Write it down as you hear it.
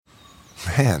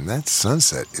Man, that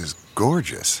sunset is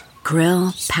gorgeous.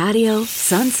 Grill, patio,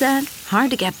 sunset.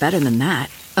 Hard to get better than that.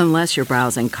 Unless you're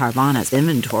browsing Carvana's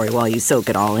inventory while you soak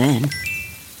it all in.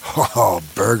 Oh,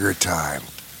 burger time.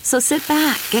 So sit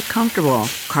back, get comfortable.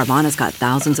 Carvana's got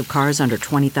thousands of cars under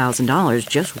 $20,000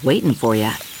 just waiting for you.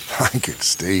 I could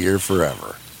stay here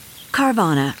forever.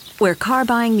 Carvana, where car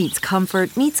buying meets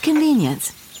comfort meets convenience.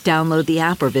 Download the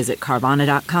app or visit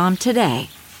Carvana.com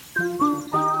today.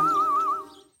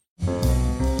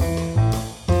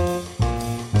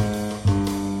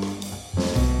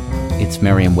 It's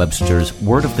Merriam-Webster's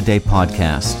Word of the Day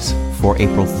podcasts for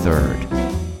April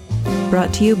 3rd.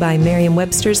 Brought to you by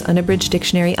Merriam-Webster's Unabridged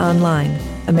Dictionary Online,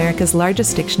 America's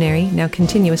largest dictionary, now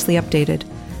continuously updated.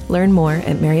 Learn more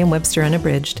at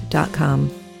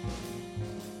merriam-websterunabridged.com.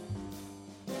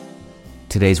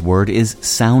 Today's word is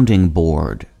sounding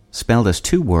board. Spelled as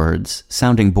two words,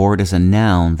 sounding board is a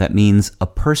noun that means a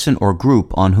person or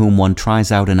group on whom one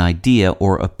tries out an idea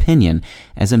or opinion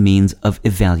as a means of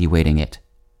evaluating it.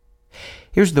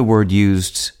 Here's the word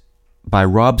used by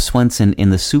Swenson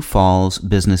in the Sioux Falls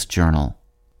Business Journal.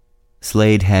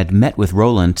 Slade had met with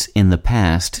Roelandt in the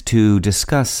past to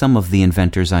discuss some of the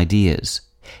inventor's ideas.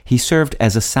 He served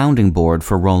as a sounding board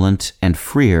for Roelandt and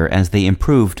Frear as they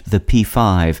improved the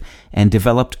P5 and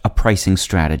developed a pricing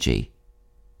strategy.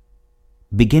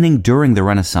 Beginning during the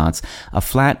Renaissance, a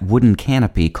flat wooden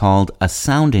canopy called a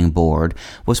sounding board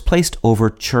was placed over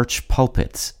church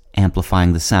pulpits,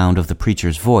 amplifying the sound of the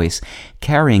preacher's voice,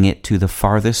 carrying it to the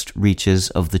farthest reaches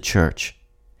of the church.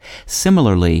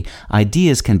 Similarly,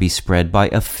 ideas can be spread by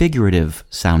a figurative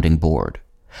sounding board.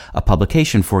 A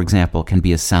publication, for example, can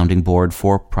be a sounding board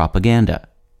for propaganda.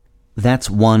 That's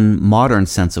one modern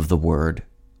sense of the word,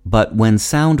 but when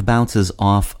sound bounces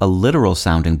off a literal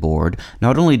sounding board,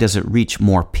 not only does it reach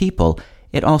more people,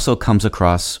 it also comes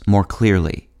across more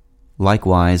clearly.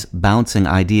 Likewise, bouncing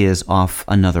ideas off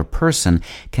another person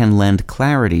can lend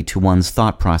clarity to one's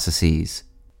thought processes.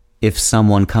 If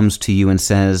someone comes to you and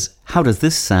says, "How does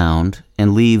this sound?"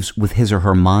 and leaves with his or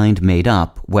her mind made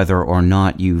up, whether or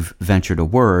not you've ventured a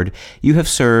word, you have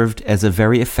served as a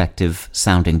very effective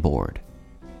sounding board.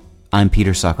 I'm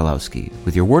Peter Sokolowski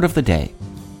with your Word of the Day.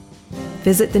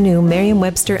 Visit the new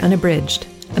Merriam-Webster Unabridged,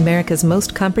 America's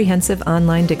most comprehensive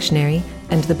online dictionary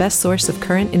and the best source of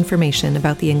current information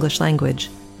about the English language.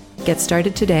 Get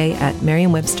started today at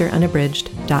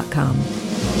merriam-websterunabridged.com.